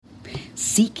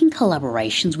Seeking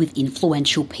collaborations with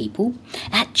influential people?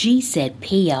 At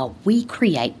GZPR, we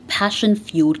create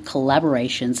passion-fueled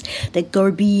collaborations that go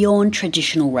beyond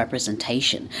traditional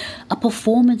representation. A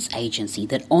performance agency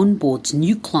that onboards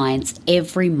new clients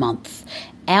every month.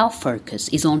 Our focus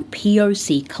is on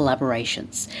POC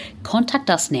collaborations.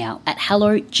 Contact us now at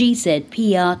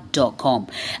hellogzpr.com,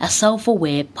 a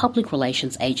self-aware public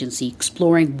relations agency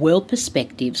exploring world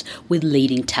perspectives with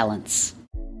leading talents.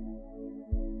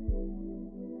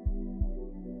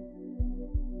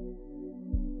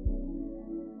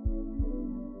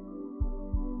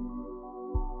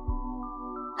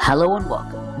 Hello and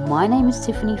welcome. My name is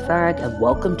Tiffany Farag and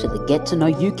welcome to the Get to Know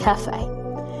You Cafe.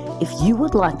 If you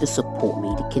would like to support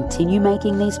me to continue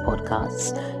making these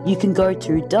podcasts, you can go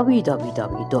to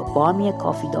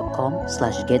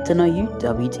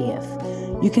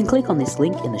www.buymeacoffee.com/gettoknowyouWTF. You can click on this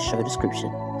link in the show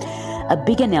description. A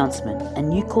big announcement, a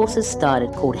new course has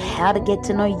started called How to Get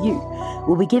to Know You.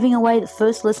 We'll be giving away the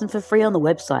first lesson for free on the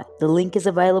website. The link is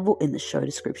available in the show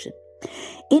description.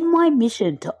 In my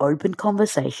mission to open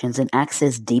conversations and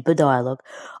access deeper dialogue,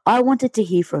 I wanted to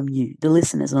hear from you, the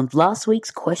listeners, on last week's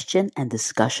question and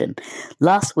discussion.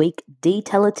 Last week, Dee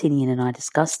Talatinian and I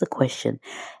discussed the question,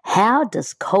 how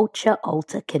does culture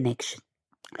alter connection?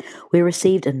 We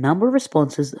received a number of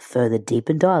responses that further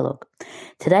deepen dialogue.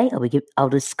 Today, I'll be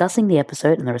discussing the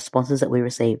episode and the responses that we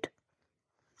received.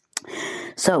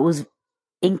 So it was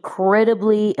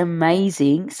incredibly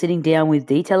amazing sitting down with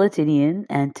Dee Talatinian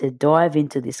and to dive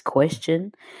into this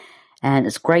question. And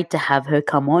it's great to have her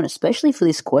come on, especially for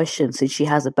this question, since she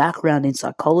has a background in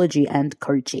psychology and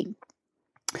coaching.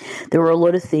 There were a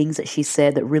lot of things that she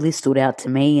said that really stood out to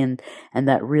me and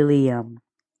that really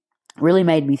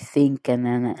made me think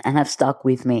and have stuck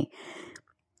with me.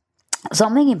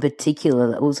 Something in particular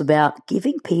that was about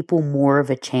giving people more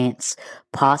of a chance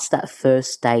past that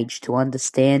first stage to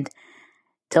understand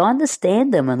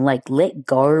them and let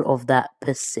go of that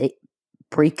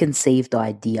preconceived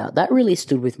idea. That really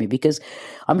stood with me because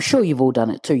I'm sure you've all done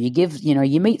it too.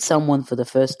 You meet someone for the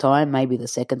first time, maybe the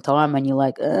second time, and you're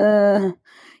like, they're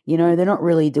not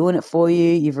really doing it for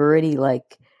you. You've already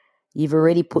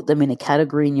put them in a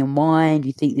category in your mind.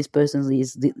 You think this person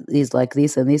is like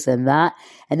this and this and that,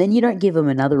 and then you don't give them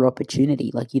another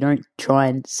opportunity. Like you don't try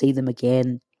and see them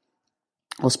again,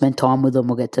 or spend time with them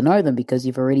or get to know them because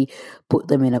you've already put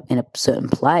them in a certain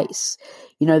place.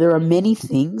 There are many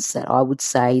things that I would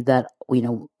say that,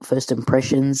 first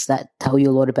impressions that tell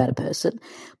you a lot about a person.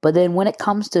 But then when it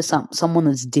comes to someone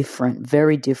that's different,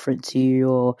 very different to you,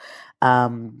 or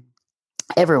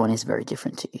everyone is very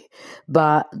different to you.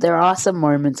 But there are some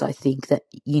moments I think that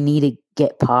you need to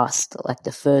get past, like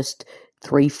the first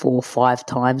 3, 4, 5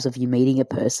 times of you meeting a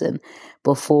person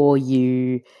before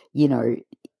you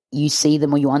see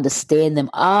them or you understand them.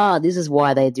 This is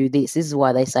why they do this. This is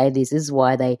why they say this. This is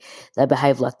why they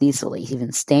behave like this, or they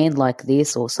even stand like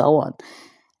this, or so on.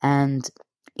 And,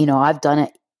 I've done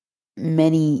it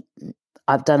many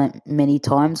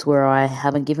times where I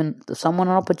haven't given someone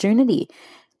an opportunity.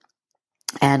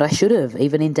 And I should have,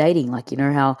 even in dating,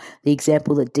 how the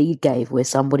example that Dee gave where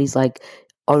somebody's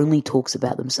only talks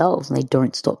about themselves and they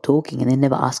don't stop talking and they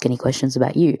never ask any questions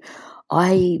about you.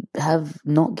 I have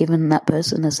not given that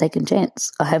person a second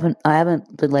chance. I haven't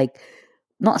been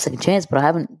not a second chance, but I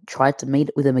haven't tried to meet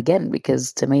with them again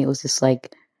because to me it was just I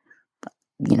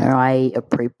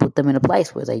put them in a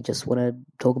place where they just want to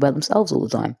talk about themselves all the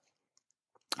time.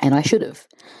 And I should have.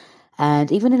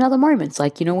 And even in other moments,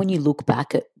 when you look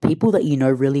back at people that you know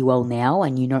really well now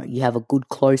and you have a good,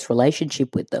 close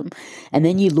relationship with them, and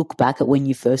then you look back at when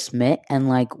you first met and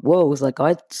whoa, it was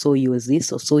I saw you as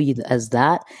this or saw you as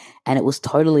that, and it was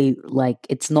totally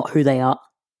it's not who they are.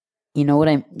 You know what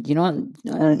I mean? I'm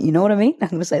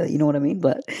going to say that, you know what I mean?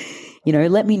 But,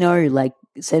 let me know,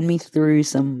 send me through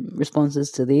some responses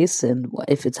to this, and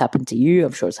if it's happened to you,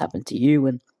 I'm sure it's happened to you,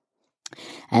 and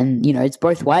it's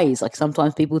both ways.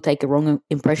 Sometimes people take a wrong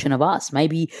impression of us.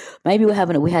 Maybe we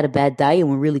had a bad day and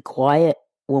we're really quiet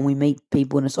when we meet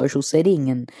people in a social setting,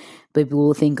 and people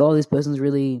will think, oh, this person's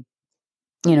really,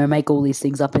 make all these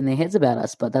things up in their heads about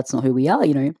us, but that's not who we are,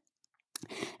 And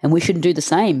we shouldn't do the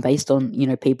same based on,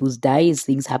 people's days.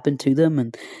 Things happen to them,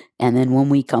 and then when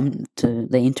we come to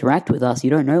they interact with us, you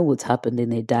don't know what's happened in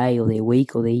their day or their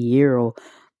week or their year or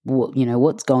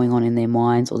what's going on in their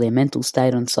minds or their mental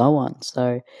state and so on.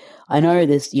 So I know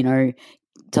there's,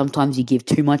 sometimes you give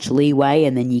too much leeway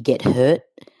and then you get hurt.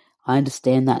 I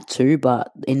understand that too,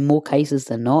 but in more cases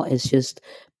than not, it's just,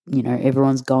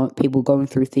 people going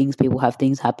through things, people have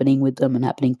things happening with them and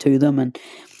happening to them, and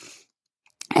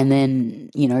And then,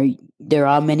 there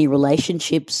are many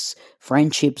relationships,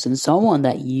 friendships, and so on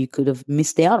that you could have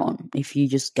missed out on if you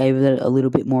just gave it a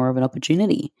little bit more of an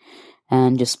opportunity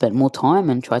and just spent more time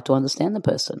and tried to understand the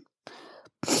person.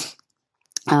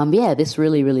 This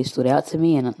really, really stood out to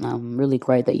me, and really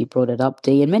great that you brought it up,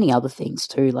 Dee, and many other things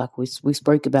too. Like we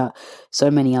spoke about so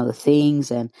many other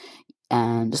things,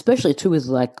 and especially too with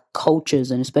like cultures,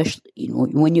 and especially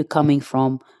when you're coming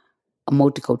from a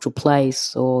multicultural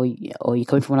place, or you're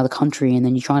coming from another country, and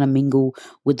then you're trying to mingle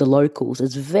with the locals.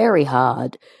 It's very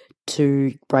hard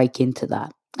to break into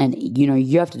that, and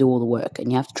you have to do all the work,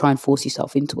 and you have to try and force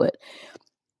yourself into it.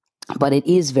 But it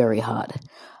is very hard.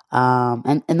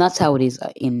 And that's how it is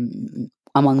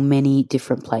among many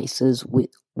different places with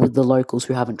the locals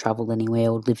who haven't traveled anywhere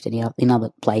or lived in other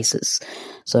places.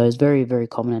 So it's very, very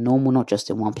common and normal, not just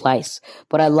in one place.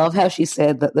 But I love how she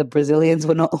said that the Brazilians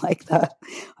were not like that.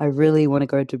 I really want to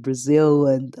go to Brazil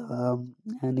and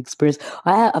experience.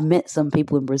 I've met some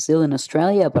people in Brazil and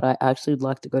Australia, but I actually would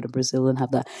like to go to Brazil and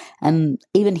have that. And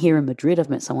even here in Madrid, I've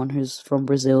met someone who's from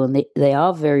Brazil, and they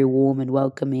are very warm and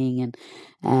welcoming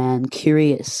and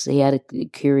curious. He had a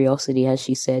curiosity, as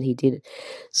she said, he did.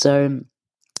 So,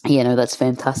 that's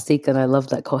fantastic, and I love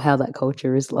that how that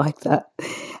culture is like that.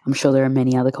 I'm sure there are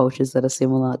many other cultures that are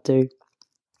similar too.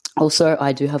 Also,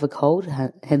 I do have a cold,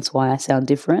 hence why I sound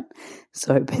different.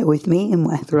 So bear with me in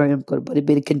my throat. I've got a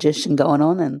bit of congestion going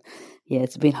on, and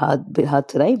it's a bit hard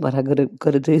today. But I got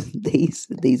to do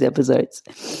these episodes.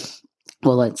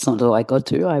 Well, it's not that I got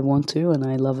to. I want to, and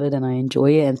I love it, and I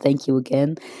enjoy it. And thank you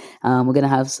again. We're going to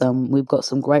have we've got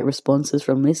some great responses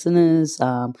from listeners.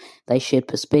 They shared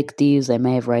perspectives. They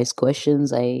may have raised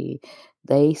questions. They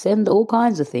send all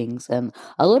kinds of things. And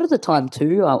a lot of the time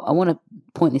too, I want to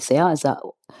point this out, is that,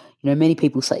 many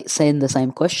people send the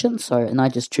same question. And I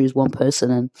just choose one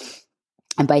person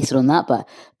and base it on that.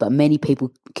 But many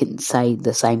people can say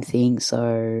the same thing.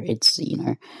 So it's,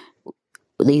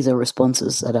 these are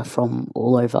responses that are from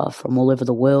all over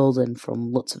the world and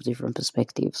from lots of different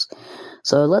perspectives.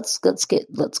 So let's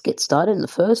get started. The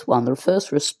first one, the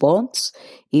first response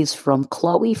is from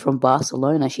Chloe from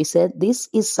Barcelona. She said, "This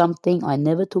is something I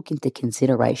never took into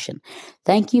consideration.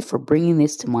 Thank you for bringing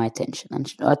this to my attention."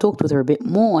 And I talked with her a bit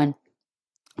more, and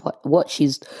what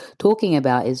she's talking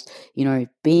about is,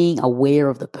 being aware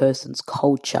of the person's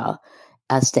culture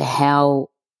as to how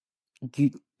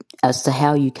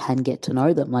you can get to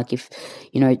know them. Like if,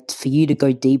 for you to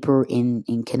go deeper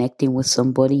in connecting with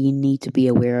somebody, you need to be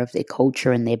aware of their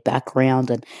culture and their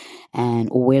background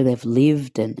or where they've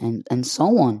lived and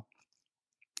so on.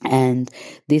 And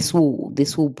this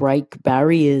will break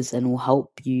barriers and will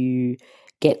help you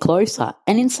get closer.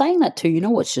 And in saying that too,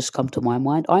 what's just come to my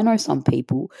mind? I know some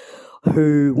people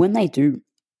who, when they do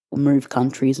move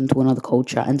countries into another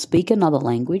culture and speak another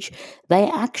language, they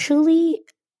actually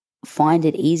find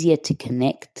it easier to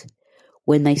connect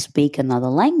when they speak another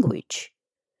language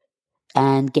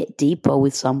and get deeper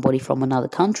with somebody from another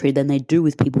country than they do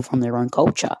with people from their own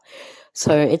culture.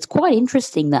 So it's quite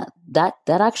interesting that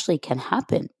actually can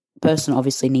happen. Person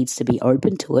obviously needs to be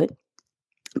open to it,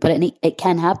 but it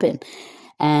can happen.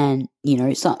 And,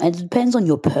 it depends on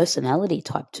your personality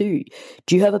type too.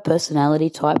 Do you have a personality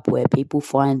type where people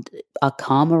are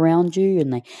calm around you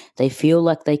and they feel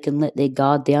like they can let their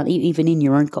guard down, even in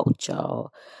your own culture,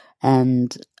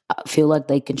 and feel like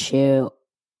they can share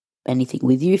anything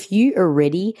with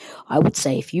you? I would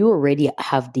say if you already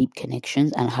have deep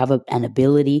connections and have an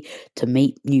ability to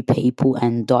meet new people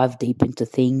and dive deep into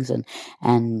things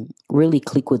and really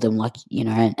click with them, like,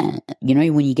 and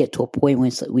when you get to a point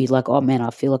where we're like, oh man, I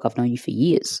feel like I've known you for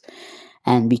years.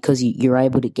 And because you're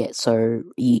able to get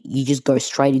you just go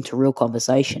straight into real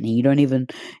conversation, and you don't even,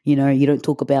 you don't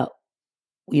talk about,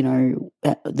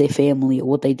 their family or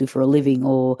what they do for a living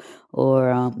or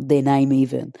their name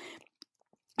even.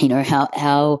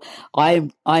 How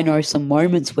I know some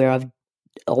moments where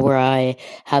I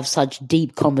have such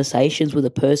deep conversations with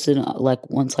a person, like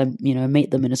once I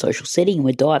meet them in a social setting,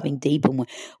 we're diving deep and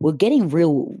we're getting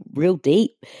real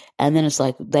deep, and then it's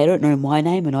like they don't know my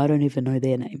name and I don't even know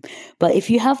their name. But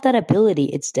if you have that ability,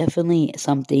 it's definitely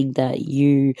something that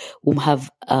you will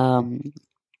have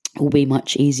will be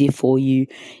much easier for you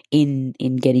in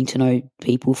getting to know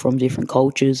people from different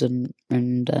cultures and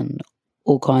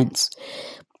all kinds.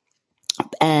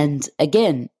 And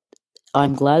again,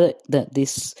 I'm glad that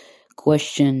this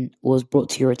question was brought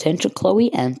to your attention,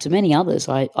 Chloe, and to many others.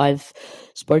 I've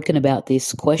spoken about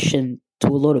this question to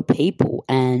a lot of people,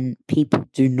 and people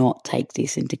do not take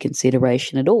this into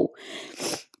consideration at all.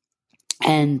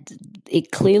 And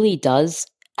it clearly does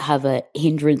have a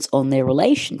hindrance on their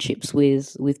relationships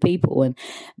with people. And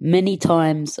many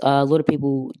times, a lot of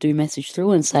people do message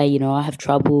through and say, I have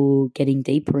trouble getting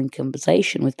deeper in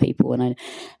conversation with people, and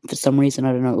for some reason,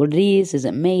 I don't know what it is. Is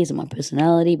it me? Is it my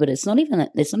personality? But it's not even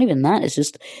that. It's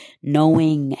just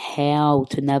knowing how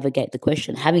to navigate the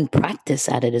question, having practice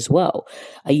at it as well.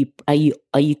 Are you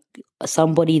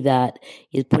somebody that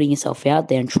is putting yourself out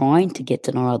there and trying to get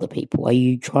to know other people? Are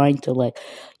you trying to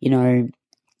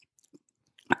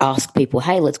ask people,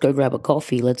 hey, let's go grab a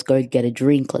coffee, let's go get a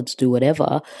drink, let's do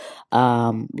whatever.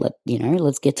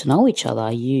 Let's get to know each other.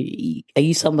 Are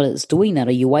you somebody that's doing that?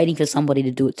 Are you waiting for somebody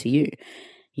to do it to you?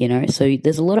 So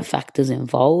there's a lot of factors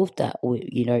involved that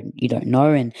you don't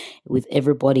know, and with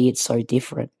everybody it's so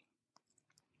different.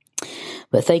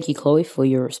 But thank you, Chloe, for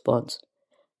your response.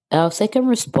 Our second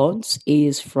response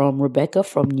is from Rebecca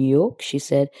from New York. She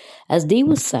said, as Dee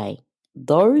was saying,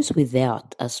 those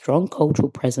without a strong cultural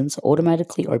presence are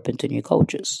automatically open to new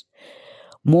cultures,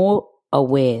 more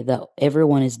aware that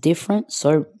everyone is different,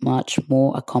 so much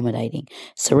more accommodating,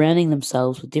 surrounding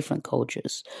themselves with different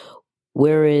cultures,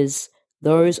 whereas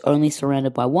those only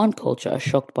surrounded by one culture are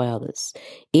shocked by others.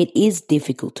 It is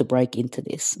difficult to break into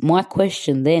this. My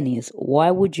question then is,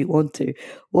 why would you want to?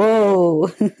 Whoa,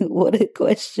 what a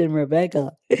question,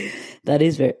 Rebecca.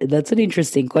 That's an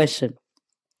interesting question.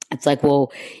 It's like,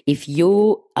 well, if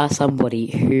you are somebody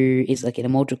who is like a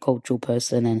multicultural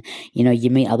person and, you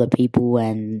meet other people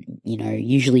and,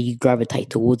 usually you gravitate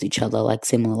towards each other, like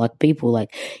similar, like people,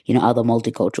 like, other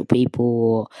multicultural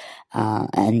people,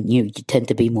 and you tend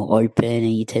to be more open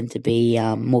and you tend to be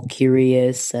more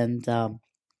curious and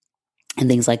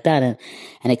things like that,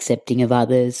 and accepting of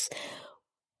others.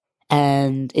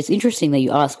 And it's interesting that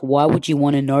you ask, why would you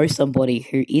want to know somebody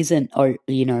who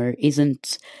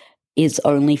is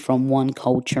only from one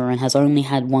culture and has only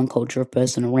had one culture of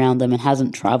person around them and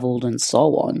hasn't traveled and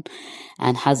so on,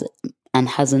 and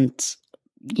hasn't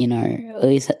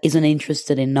isn't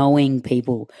interested in knowing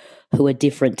people who are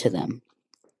different to them?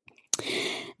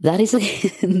 That is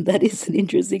an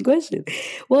interesting question.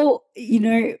 Well,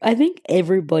 I think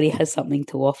everybody has something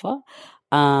to offer.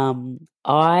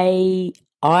 I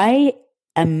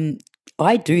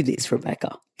do this,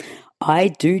 Rebecca. I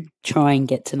do try and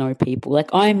get to know people.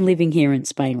 Like, I'm living here in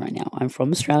Spain right now. I'm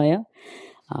from Australia.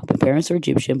 My parents are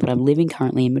Egyptian, but I'm living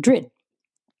currently in Madrid.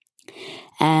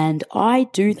 And I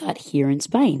do that here in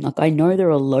Spain. Like, I know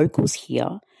there are locals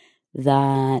here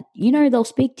that, they'll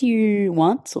speak to you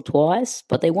once or twice,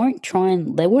 but they won't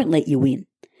let you in.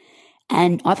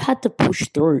 And I've had to push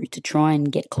through to try and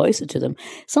get closer to them.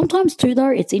 Sometimes too, though,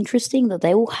 it's interesting that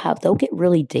they'll get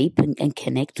really deep and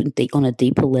connect on a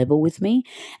deeper level with me.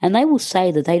 And they will say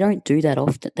that they don't do that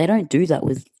often. They don't do that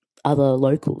with other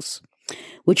locals,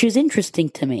 which is interesting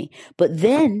to me. But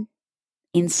then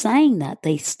in saying that,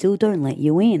 they still don't let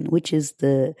you in, which is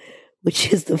the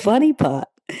funny part.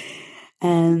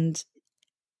 And,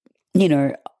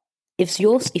 if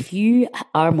you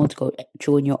are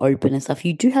multicultural and you're open and stuff,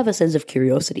 you do have a sense of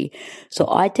curiosity.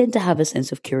 So I tend to have a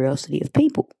sense of curiosity of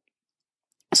people.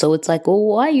 So it's like, well,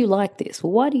 why are you like this?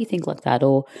 Well, why do you think like that?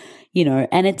 Or,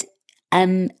 and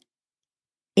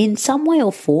in some way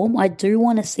or form, I do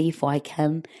want to see if I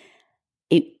can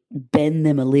bend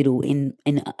them a little in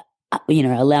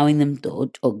allowing them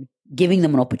or giving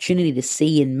them an opportunity to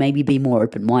see and maybe be more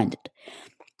open-minded.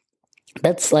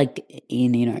 That's like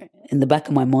in the back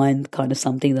of my mind, kind of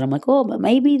something that I'm like, oh, but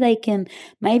maybe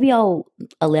I'll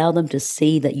allow them to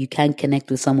see that you can connect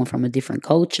with someone from a different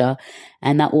culture,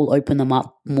 and that will open them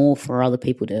up more for other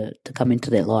people to come into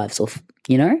their lives. Or,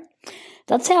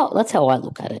 that's how I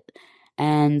look at it.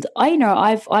 And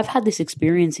I've had this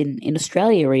experience in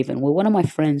Australia even, where one of my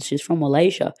friends, she's from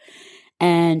Malaysia,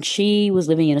 and she was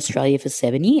living in Australia for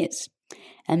 7 years.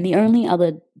 And the only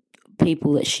other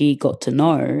people that she got to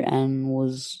know and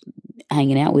was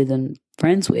hanging out with and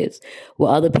friends with were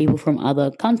other people from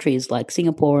other countries like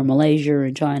Singapore and Malaysia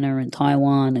and China and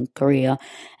Taiwan and Korea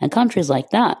and countries like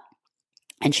that.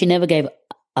 And she never gave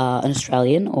an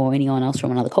Australian or anyone else from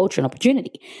another culture an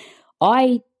opportunity.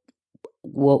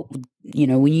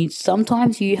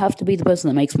 Sometimes you have to be the person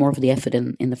that makes more of the effort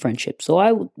in the friendship. So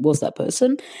I was that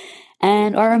person.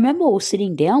 And I remember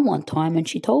sitting down one time and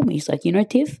she told me, she's like,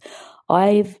 Tiff,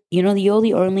 you're the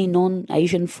only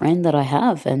non-Asian friend that I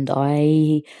have, and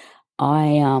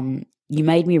you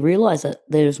made me realize that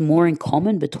there's more in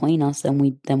common between us than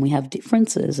we have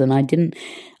differences, and I didn't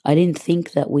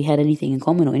think that we had anything in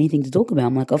common or anything to talk about.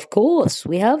 I'm like, of course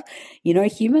we have.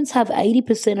 Humans have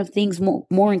 80% of things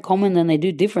more in common than they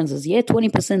do differences. Yeah,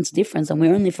 20% is difference, and we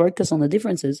only focus on the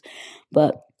differences,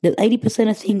 but the 80%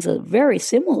 of things are very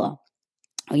similar.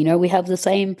 We have the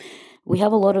same we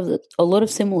have a lot of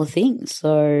similar things.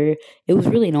 So it was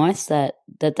really nice that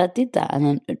did that, and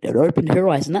then it opened her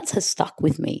eyes, and that has stuck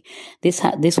with me. This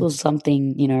was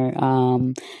something,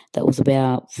 that was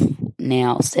about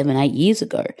now 7-8 years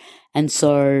ago, and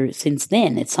so since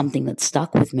then it's something that's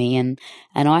stuck with me, and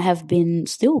I have been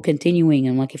still continuing.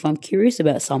 And like, if I'm curious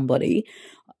about somebody,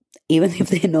 even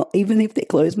if they're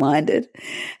closed-minded,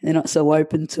 they're not so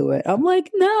open to it, I'm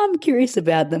like, no, I'm curious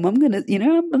about them. I'm gonna,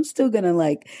 I'm still gonna,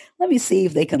 like, let me see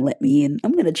if they can let me in.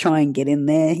 I'm gonna try and get in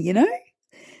there,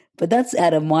 But that's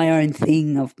out of my own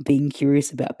thing of being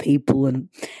curious about people and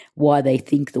why they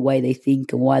think the way they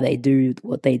think and why they do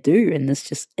what they do. And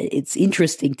it's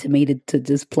interesting to me to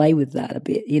just play with that a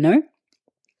bit,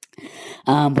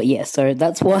 But yeah, so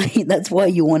that's why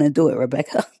you want to do it,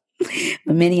 Rebecca.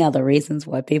 But many other reasons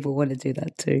why people want to do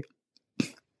that too.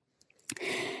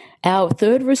 Our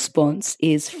third response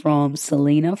is from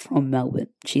Selena from Melbourne.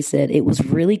 She said, it was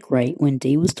really great when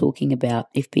Dee was talking about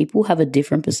if people have a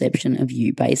different perception of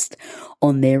you based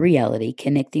on their reality,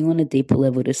 connecting on a deeper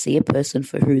level to see a person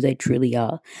for who they truly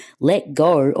are. Let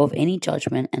go of any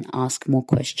judgment and ask more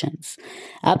questions.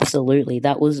 Absolutely.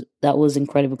 That was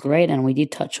incredibly great, and we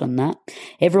did touch on that.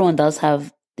 Everyone does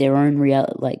have their own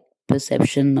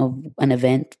perception of an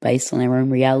event based on their own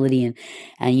reality,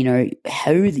 and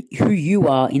who you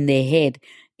are in their head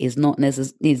is not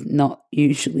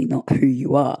usually not who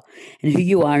you are, and who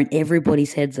you are in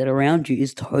everybody's heads that are around you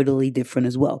is totally different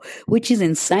as well, which is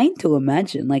insane to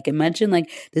imagine. Imagine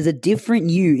there's a different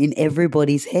you in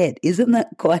everybody's head. Isn't that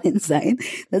quite insane?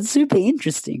 That's super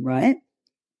interesting, right?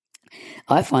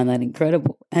 I find that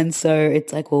incredible. And so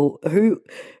it's like, well, who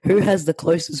has the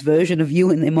closest version of you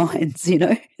in their minds,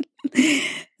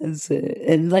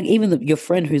 And even your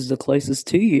friend who's the closest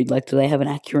to you, do they have an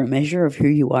accurate measure of who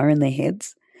you are in their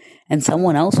heads? And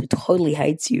someone else who totally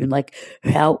hates you, and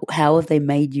how have they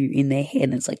made you in their head?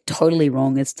 And it's totally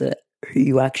wrong as to who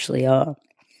you actually are.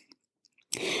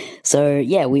 So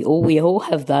yeah, we all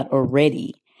have that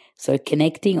already. So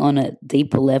connecting on a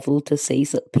deeper level to see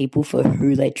people for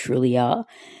who they truly are,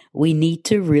 we need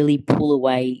to really pull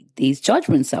away these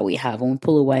judgments that we have, and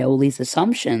pull away all these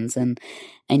assumptions, and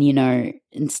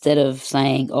instead of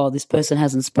saying, oh, this person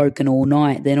hasn't spoken all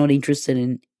night, they're not interested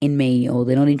in me, or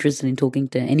they're not interested in talking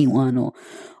to anyone,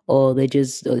 or they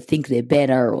just think they're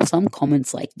better, or some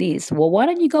comments like this. Well, why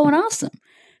don't you go and ask them?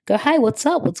 Go, hey, what's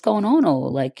up? What's going on?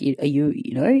 Or are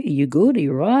you good? Are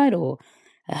you right? Or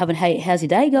how's your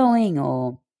day going?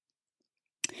 Or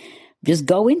just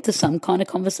go into some kind of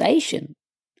conversation.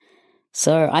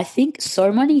 So I think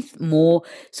so many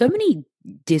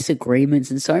disagreements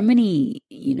and so many,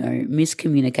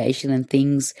 miscommunication and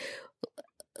things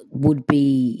would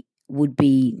be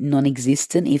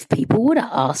non-existent if people were to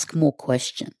ask more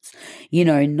questions.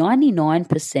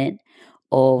 99%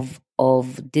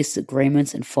 of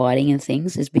disagreements and fighting and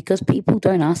things is because people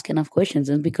don't ask enough questions,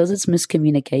 and because it's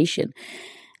miscommunication.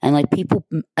 And people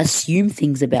assume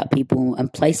things about people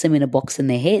and place them in a box in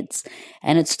their heads,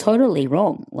 and it's totally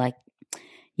wrong.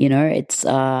 It's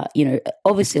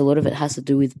obviously a lot of it has to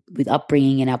do with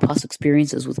upbringing and our past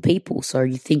experiences with people. So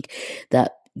you think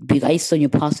that based on your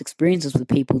past experiences with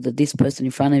people that this person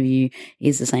in front of you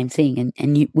is the same thing,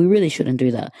 and we really shouldn't do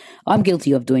that. I'm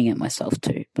guilty of doing it myself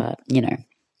too, but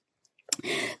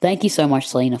Thank you so much,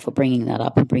 Selena, for bringing that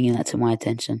up and bringing that to my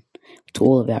attention, to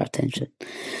all of our attention.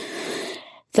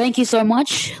 Thank you so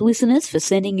much, listeners, for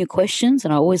sending your questions,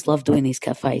 and I always love doing these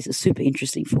cafes. It's super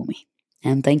interesting for me,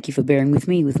 and thank you for bearing with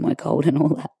me with my cold and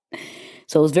all that.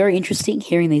 So it was very interesting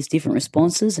hearing these different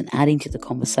responses and adding to the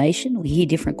conversation. We hear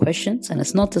different questions, and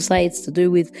it's not to say it's to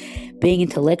do with being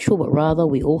intellectual, but rather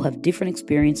we all have different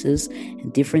experiences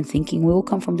and different thinking. We all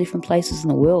come from different places in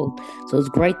the world. So it's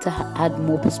great to add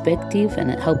more perspective, and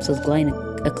it helps us gain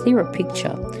a clearer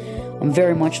picture. I'm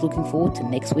very much looking forward to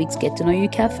next week's Get to Know You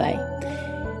Cafe.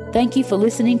 Thank you for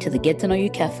listening to the Get to Know You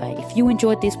Cafe. If you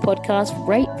enjoyed this podcast,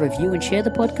 rate, review, and share the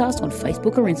podcast on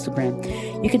Facebook or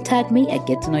Instagram. You can tag me at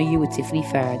Get to Know You with Tiffany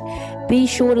Farag. Be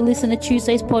sure to listen to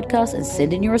Tuesday's podcast and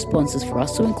send in your responses for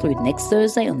us to include next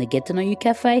Thursday on the Get to Know You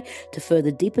Cafe to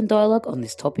further deepen dialogue on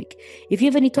this topic. If you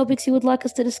have any topics you would like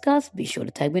us to discuss, be sure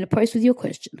to tag me in a post with your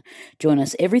question. Join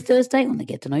us every Thursday on the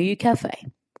Get to Know You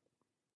Cafe.